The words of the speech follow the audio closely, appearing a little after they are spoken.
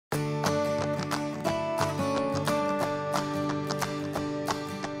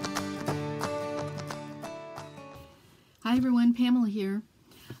Hi everyone, Pamela here.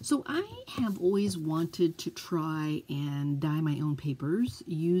 So I have always wanted to try and dye my own papers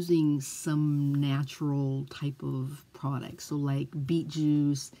using some natural type of product. So like beet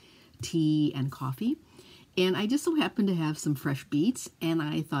juice, tea, and coffee. And I just so happened to have some fresh beets and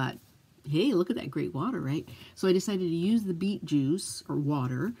I thought, hey, look at that great water, right? So I decided to use the beet juice or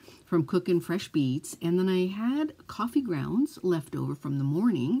water from cooking fresh beets. And then I had coffee grounds left over from the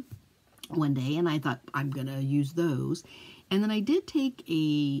morning one day, and I thought I'm gonna use those. And then I did take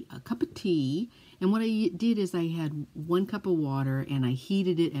a cup of tea, and what I did is I had 1 cup of water and I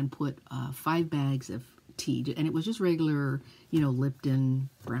heated it and put 5 bags of tea, and it was just regular, Lipton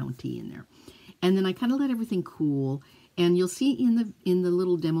brown tea in there. And then I kind of let everything cool, and you'll see in the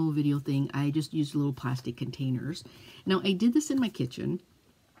little demo video thing, I just used little plastic containers. Now I did this in my kitchen,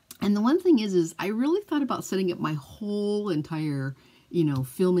 and the one thing is I really thought about setting up my whole entire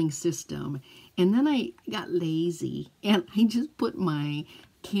filming system. And then I got lazy and I just put my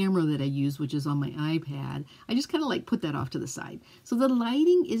camera that I use, which is on my iPad, I just kind of like put that off to the side. So the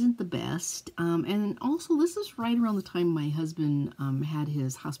lighting isn't the best. And also this is right around the time my husband had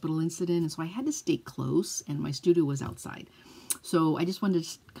his hospital incident. And so I had to stay close and my studio was outside. So I just wanted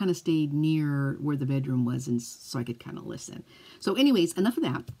to kind of stay near where the bedroom was and so I could kind of listen. So anyways, enough of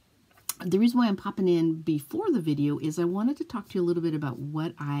that. The reason why I'm popping in before the video is I wanted to talk to you a little bit about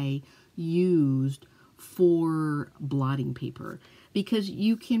what I used for blotting paper, because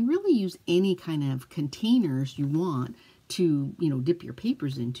you can really use any kind of containers you want to, dip your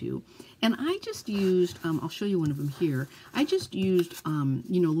papers into. And I just used, I'll show you one of them here. I just used,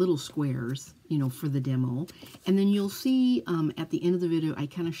 little squares, for the demo. And then you'll see at the end of the video, I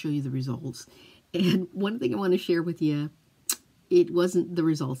kind of show you the results. And one thing I want to share with you, it wasn't the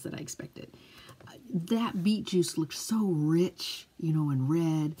results that I expected. That beet juice looked so rich, and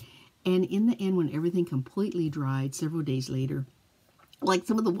red. And in the end, when everything completely dried several days later, like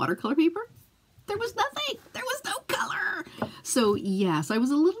some of the watercolor paper, there was nothing. There was no color. So yes, I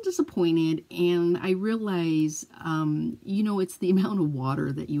was a little disappointed. And I realized, it's the amount of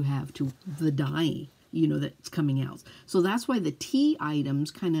water that you have to the dye, that's coming out. So that's why the tea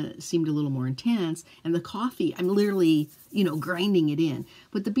items kind of seemed a little more intense. And the coffee, I'm literally, grinding it in.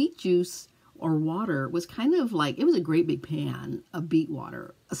 But the beet juice or water was kind of like, it was a great big pan of beet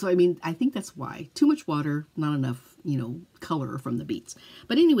water. So, I think that's why. Too much water, not enough, color from the beets.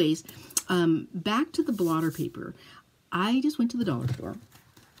 But anyways, back to the blotter paper. I just went to the dollar store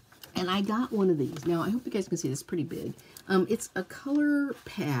and I got one of these. Now, I hope you guys can see this, pretty big. It's a color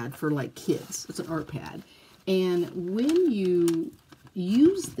pad for like kids. It's an art pad. And when you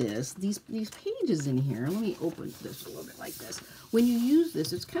use this, these pages in here, let me open this a little bit like this. When you use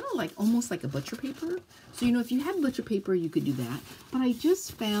this, it's kind of like almost like a butcher paper. So, if you had butcher paper, you could do that. But I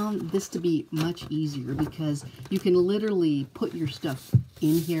just found this to be much easier because you can literally put your stuff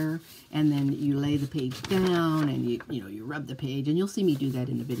in here and then you lay the page down and you rub the page, and you'll see me do that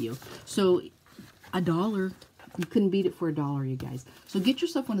in the video. So $1. You couldn't beat it for $1, you guys. So get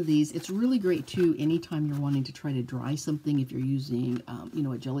yourself one of these. It's really great too anytime you're wanting to try to dry something. If you're using,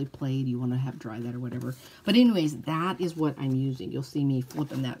 a jelly plate, you want to have dry that or whatever. But anyways, that is what I'm using. You'll see me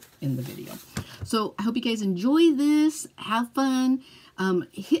flipping that in the video. So I hope you guys enjoy this. Have fun.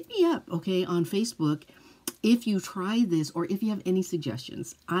 Hit me up, okay, on Facebook if you try this or if you have any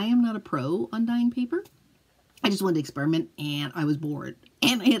suggestions. I am not a pro on dyeing paper. I just wanted to experiment and I was bored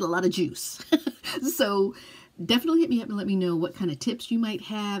and I had a lot of juice. So definitely hit me up and let me know what kind of tips you might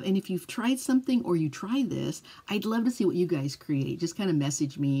have. And if you've tried something or you try this, I'd love to see what you guys create. Just kind of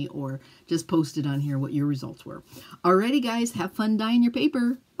message me or just post it on here what your results were. Alrighty guys, have fun dyeing your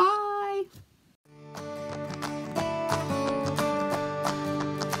paper. Bye!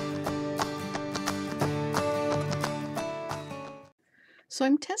 So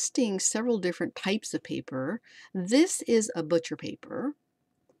I'm testing several different types of paper. This is a butcher paper.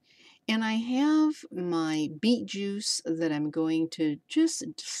 And I have my beet juice that I'm going to just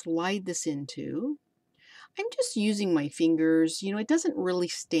slide this into. I'm just using my fingers. It doesn't really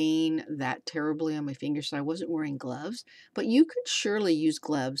stain that terribly on my fingers, so I wasn't wearing gloves. But you could surely use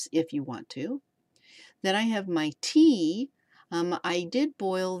gloves if you want to. Then I have my tea. I did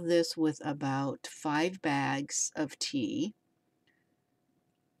boil this with about 5 bags of tea.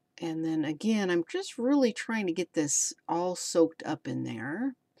 And then again, I'm just really trying to get this all soaked up in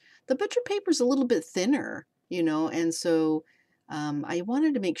there. The butcher paper is a little bit thinner, and so I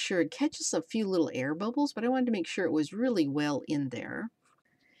wanted to make sure it catches a few little air bubbles, but I wanted to make sure it was really well in there.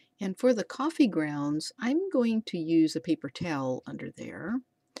 And for the coffee grounds, I'm going to use a paper towel under there.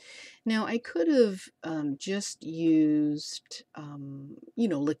 Now, I could have just used,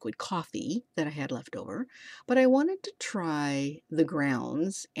 liquid coffee that I had left over, but I wanted to try the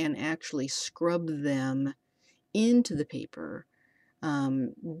grounds and actually scrub them into the paper.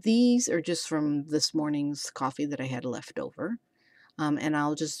 These are just from this morning's coffee that I had left over, and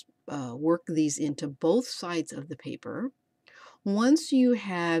I'll just work these into both sides of the paper. Once you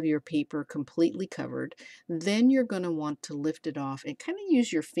have your paper completely covered, then you're going to want to lift it off and kind of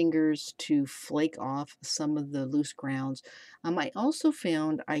use your fingers to flake off some of the loose grounds. I also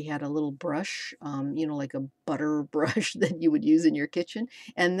found I had a little brush, like a butter brush that you would use in your kitchen,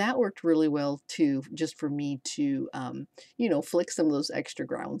 and that worked really well too, just for me to, flick some of those extra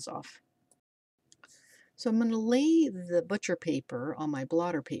grounds off. So I'm going to lay the butcher paper on my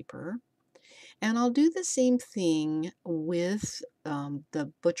blotter paper. And I'll do the same thing with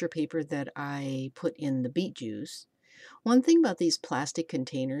the butcher paper that I put in the beet juice. One thing about these plastic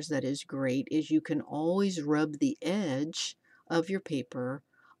containers that is great is you can always rub the edge of your paper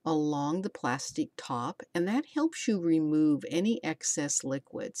along the plastic top, and that helps you remove any excess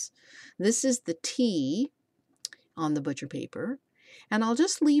liquids. This is the tea on the butcher paper. And I'll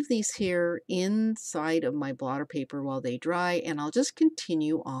just leave these here inside of my blotter paper while they dry, and I'll just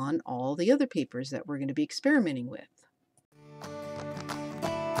continue on all the other papers that we're going to be experimenting with.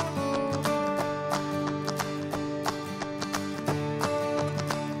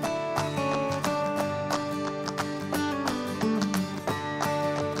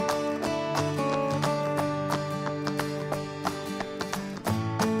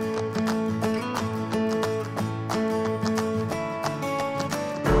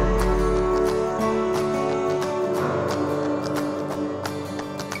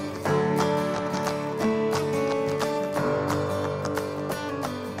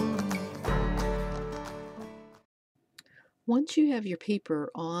 Once you have your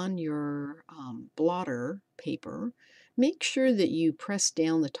paper on your blotter paper, make sure that you press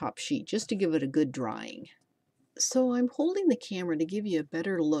down the top sheet just to give it a good drying. So I'm holding the camera to give you a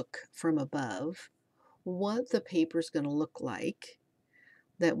better look from above what the paper is going to look like.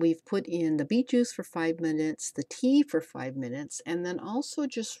 That we've put in the beet juice for 5 minutes, the tea for 5 minutes, and then also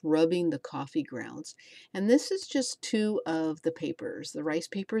just rubbing the coffee grounds. And this is just two of the papers. The rice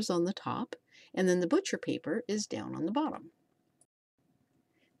paper is on the top, and then the butcher paper is down on the bottom.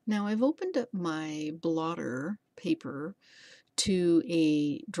 Now I've opened up my blotter paper to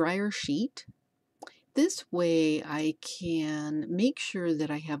a drier sheet. This way I can make sure that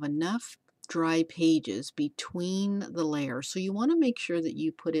I have enough dry pages between the layers. So you want to make sure that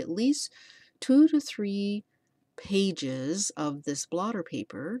you put at least 2 to 3 pages of this blotter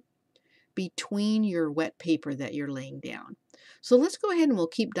paper between your wet paper that you're laying down. So let's go ahead and we'll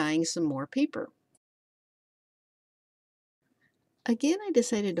keep dyeing some more paper. Again, I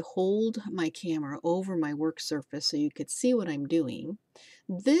decided to hold my camera over my work surface so you could see what I'm doing.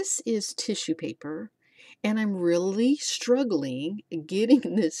 This is tissue paper, and I'm really struggling getting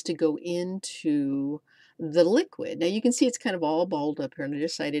this to go into the liquid. Now you can see it's kind of all balled up here, and I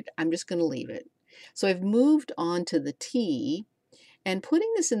decided I'm just going to leave it. So I've moved on to the tea, and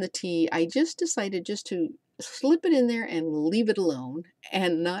putting this in the tea, I just decided just to slip it in there and leave it alone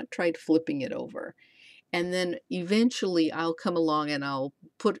and not try flipping it over. And then eventually I'll come along and I'll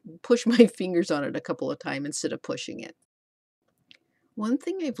push my fingers on it a couple of times instead of pushing it. One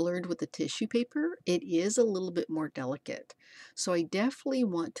thing I've learned with the tissue paper, it is a little bit more delicate. So I definitely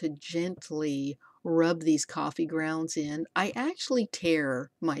want to gently rub these coffee grounds in. I actually tear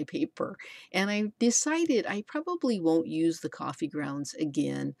my paper, and I decided I probably won't use the coffee grounds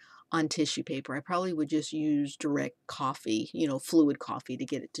again on tissue paper. I probably would just use direct coffee, fluid coffee to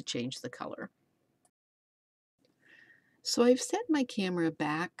get it to change the color. So I've set my camera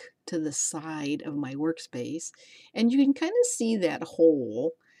back to the side of my workspace, and you can kind of see that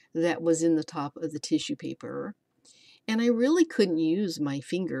hole that was in the top of the tissue paper. And I really couldn't use my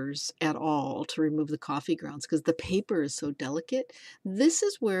fingers at all to remove the coffee grounds because the paper is so delicate. This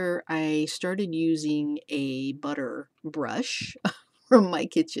is where I started using a butter brush from my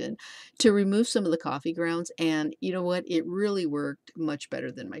kitchen to remove some of the coffee grounds. And you know what? It really worked much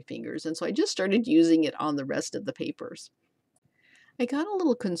better than my fingers. And so I just started using it on the rest of the papers. I got a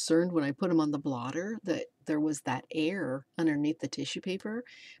little concerned when I put them on the blotter that there was that air underneath the tissue paper,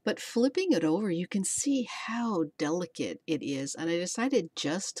 but flipping it over, you can see how delicate it is, and I decided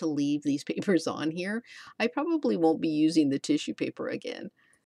just to leave these papers on here. I probably won't be using the tissue paper again.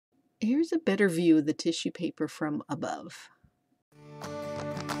 Here's a better view of the tissue paper from above.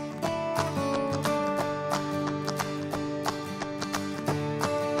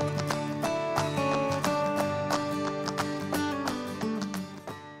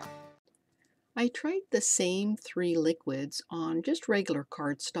 I tried the same three liquids on just regular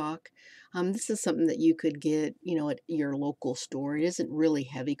cardstock. This is something that you could get, at your local store. It isn't really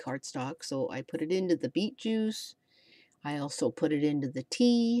heavy cardstock, so I put it into the beet juice. I also put it into the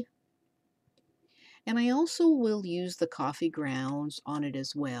tea, and I also will use the coffee grounds on it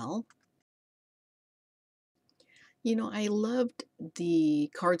as well. I loved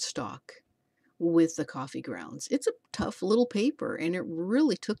the cardstock with the coffee grounds. It's a tough little paper and it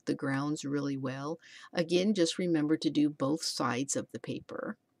really took the grounds really well. Again, just remember to do both sides of the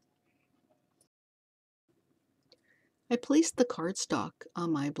paper. I placed the cardstock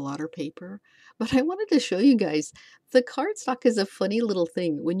on my blotter paper, but I wanted to show you guys the cardstock is a funny little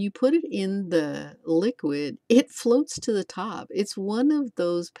thing. When you put it in the liquid, it floats to the top. It's one of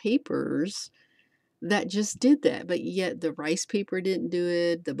those papers that just did that, but yet the rice paper didn't do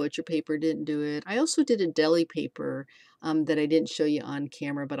it, the butcher paper didn't do it. I also did a deli paper that I didn't show you on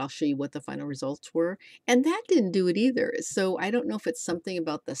camera, but I'll show you what the final results were. And that didn't do it either. So I don't know if it's something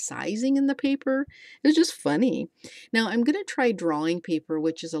about the sizing in the paper. It was just funny. Now I'm going to try drawing paper,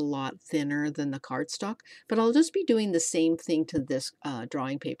 which is a lot thinner than the cardstock, but I'll just be doing the same thing to this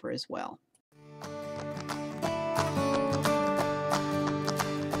drawing paper as well.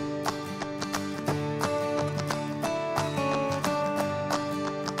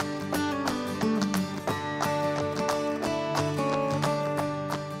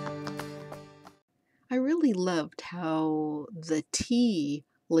 I really loved how the tea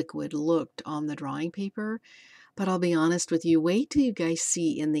liquid looked on the drawing paper, but I'll be honest with you, wait till you guys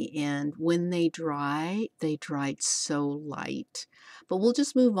see in the end. When they dried so light. But we'll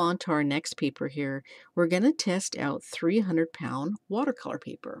just move on to our next paper here. We're going to test out 300-pound watercolor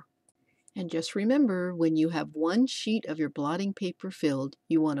paper. And just remember, when you have one sheet of your blotting paper filled,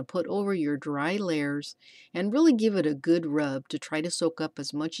 you want to put over your dry layers and really give it a good rub to try to soak up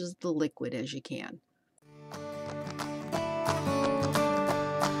as much of the liquid as you can.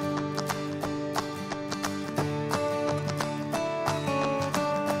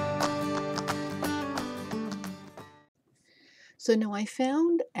 So now I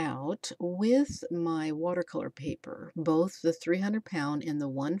found out with my watercolor paper, both the 300-pound and the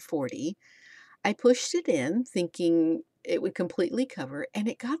 140, I pushed it in thinking it would completely cover, and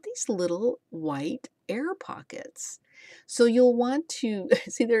it got these little white air pockets. So you'll want to,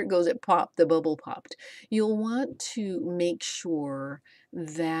 see there it goes, it popped, the bubble popped. You'll want to make sure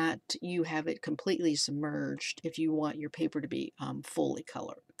that you have it completely submerged if you want your paper to be fully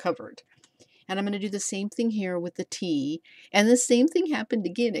covered. And I'm going to do the same thing here with the tea. And the same thing happened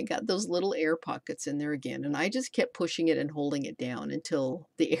again. It got those little air pockets in there again. And I just kept pushing it and holding it down until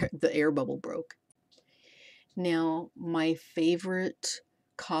the air bubble broke. Now, my favorite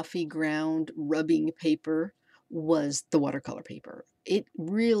coffee ground rubbing paper was the watercolor paper. It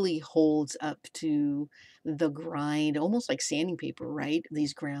really holds up to the grind, almost like sanding paper, right?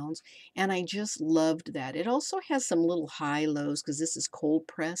 These grounds. And I just loved that. It also has some little high lows because this is cold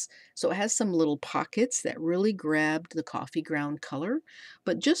press. So it has some little pockets that really grabbed the coffee ground color.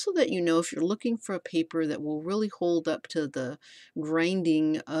 But just so that you know, if you're looking for a paper that will really hold up to the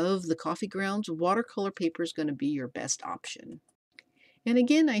grinding of the coffee grounds, watercolor paper is going to be your best option. And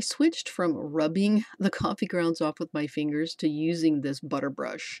again, I switched from rubbing the coffee grounds off with my fingers to using this butter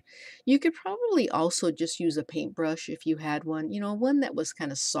brush. You could probably also just use a paintbrush if you had one, one that was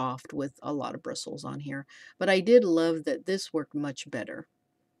kind of soft with a lot of bristles on here. But I did love that this worked much better.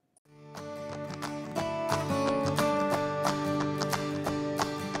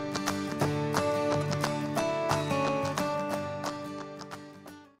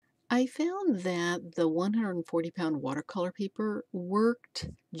 I found that the 140-pound watercolor paper worked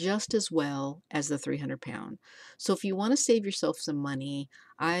just as well as the 300-pound. So if you want to save yourself some money,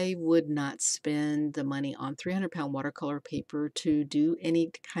 I would not spend the money on 300-pound watercolor paper to do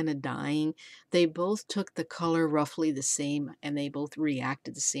any kind of dyeing. They both took the color roughly the same and they both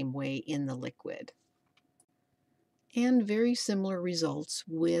reacted the same way in the liquid. And very similar results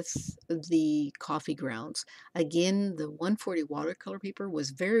with the coffee grounds. Again, the 140 watercolor paper was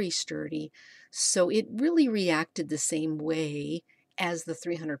very sturdy, so it really reacted the same way as the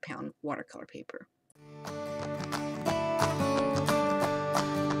 300-pound watercolor paper.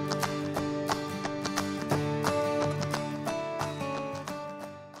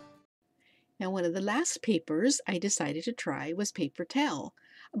 Now, one of the last papers I decided to try was paper towel.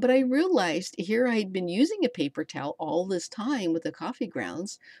 But I realized here I'd been using a paper towel all this time with the coffee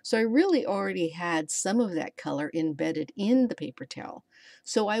grounds, so I really already had some of that color embedded in the paper towel.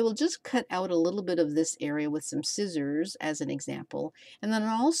 So I will just cut out a little bit of this area with some scissors as an example, and then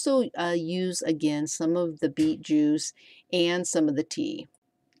I'll also use again some of the beet juice and some of the tea.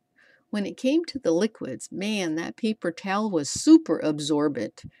 When it came to the liquids, man, that paper towel was super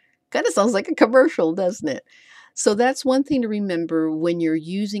absorbent. Kind of sounds like a commercial, doesn't it? So that's one thing to remember when you're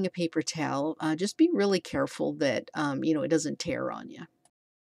using a paper towel. Just be really careful that it doesn't tear on you.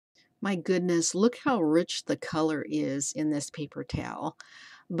 My goodness, look how rich the color is in this paper towel.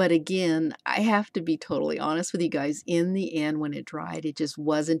 But again, I have to be totally honest with you guys. In the end, when it dried, it just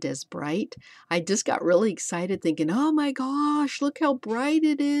wasn't as bright. I just got really excited thinking, oh my gosh, look how bright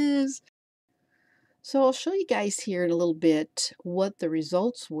it is. So I'll show you guys here in a little bit what the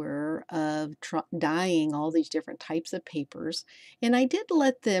results were of dyeing all these different types of papers. And I did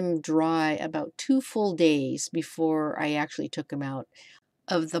let them dry about 2 full days before I actually took them out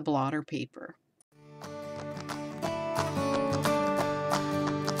of the blotter paper.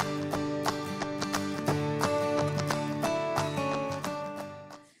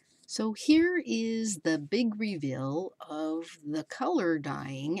 So here is the big reveal of the color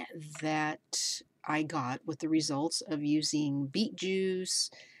dyeing that I got with the results of using beet juice,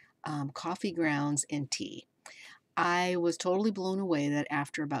 coffee grounds, and tea. I was totally blown away that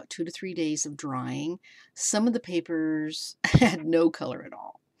after about 2 to 3 days of drying, some of the papers had no color at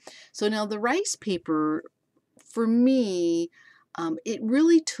all. So now the rice paper, for me, it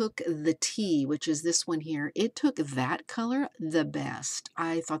really took the tea, which is this one here. It took that color the best.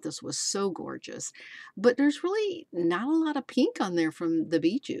 I thought this was so gorgeous. But there's really not a lot of pink on there from the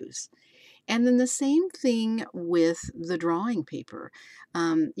beet juice. And then the same thing with the drawing paper.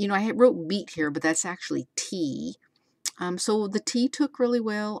 I wrote beet here, but that's actually tea. So the tea took really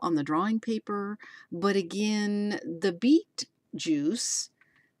well on the drawing paper, but again, the beet juice,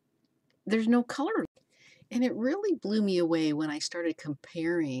 there's no color. And it really blew me away when I started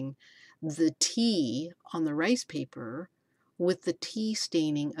comparing the tea on the rice paper with the tea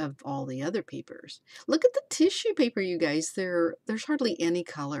staining of all the other papers. Look at the tissue paper, you guys. There's hardly any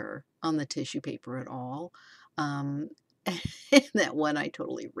color on the tissue paper at all. Um, and that one I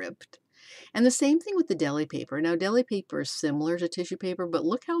totally ripped. And the same thing with the deli paper. Now, deli paper is similar to tissue paper, but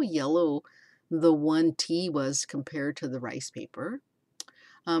look how yellow the one tea was compared to the rice paper.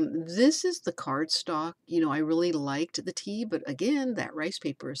 This is the cardstock. I really liked the tea, but again, that rice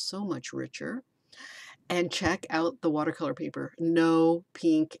paper is so much richer. And check out the watercolor paper. No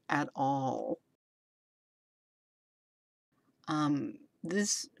pink at all.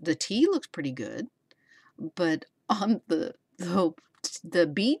 The tea looks pretty good, but on the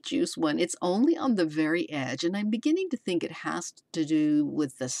beet juice one, it's only on the very edge, and I'm beginning to think it has to do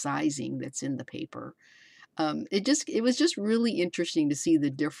with the sizing that's in the paper. It was just really interesting to see the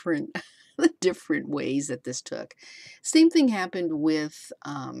different the different ways that this took. Same thing happened with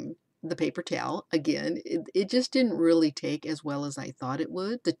the paper towel. Again, it just didn't really take as well as I thought it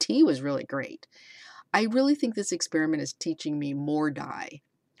would. The tea was really great. I really think this experiment is teaching me more dye.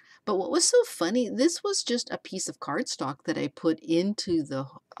 But what was so funny, this was just a piece of cardstock that I put into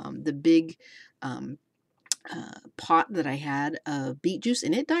the big um, pot that I had of beet juice,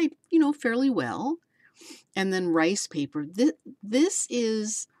 and it dyed, fairly well. And then rice paper. This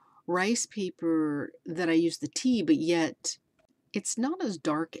is rice paper that I use the tea, but yet it's not as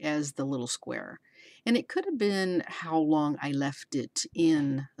dark as the little square. And it could have been how long I left it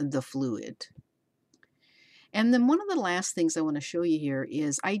in the fluid. And then one of the last things I want to show you here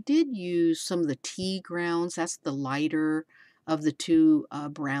is I did use some of the tea grounds. That's the lighter of the two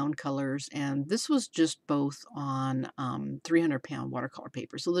brown colors. And this was just both on 300-pound watercolor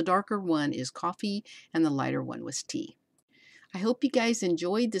paper. So the darker one is coffee and the lighter one was tea. I hope you guys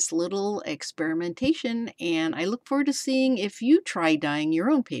enjoyed this little experimentation, and I look forward to seeing if you try dyeing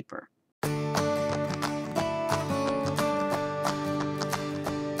your own paper.